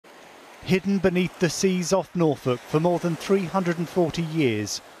Hidden beneath the seas off Norfolk for more than 340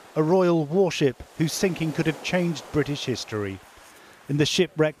 years, a royal warship whose sinking could have changed British history. In the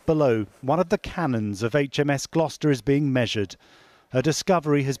shipwreck below, one of the cannons of HMS Gloucester is being measured. Her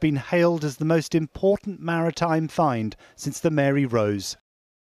discovery has been hailed as the most important maritime find since the Mary Rose.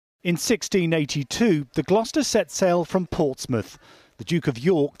 In 1682, the Gloucester set sail from Portsmouth. The Duke of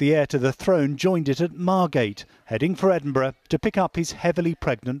York, the heir to the throne, joined it at Margate, heading for Edinburgh to pick up his heavily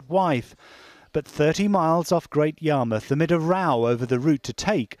pregnant wife. But 30 miles off Great Yarmouth, amid a row over the route to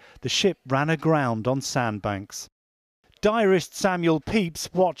take, the ship ran aground on sandbanks. Diarist Samuel Pepys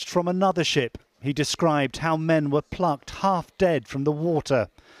watched from another ship. He described how men were plucked half dead from the water.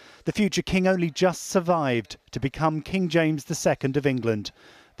 The future king only just survived to become King James II of England.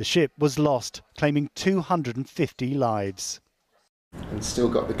 The ship was lost, claiming 250 lives. And still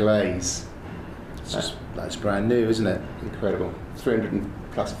got the glaze. That's brand new, isn't it? Incredible.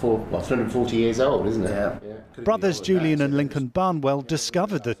 340 years old, isn't it? Yeah. Brothers Julian and Lincoln Barnwell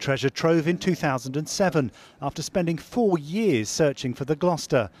discovered the treasure trove in 2007 after spending 4 years searching for the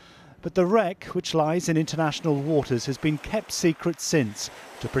Gloucester. But the wreck, which lies in international waters, has been kept secret since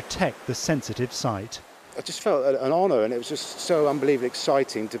to protect the sensitive site. I just felt an honour, and it was just so unbelievably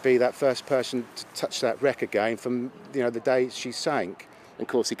exciting to be that first person to touch that wreck again from the day she sank. And of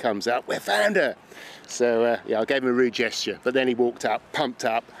course he comes out, "We found her!" So I gave him a rude gesture, but then he walked up, pumped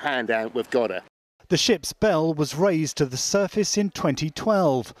up, hand out, "We've got her." The ship's bell was raised to the surface in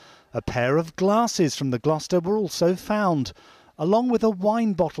 2012. A pair of glasses from the Gloucester were also found, along with a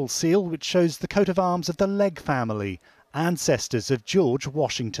wine bottle seal which shows the coat of arms of the Legg family, ancestors of George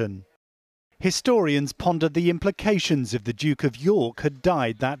Washington. Historians pondered the implications if the Duke of York had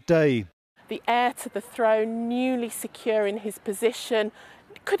died that day. The heir to the throne, newly secure in his position,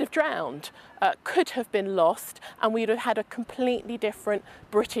 could have drowned, could have been lost, and we would have had a completely different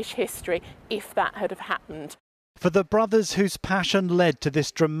British history if that had have happened. For the brothers whose passion led to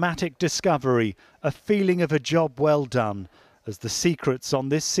this dramatic discovery, a feeling of a job well done as the secrets on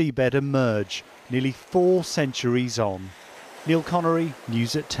this seabed emerge nearly 4 centuries on. Neil Connery,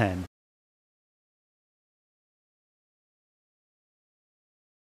 News at 10.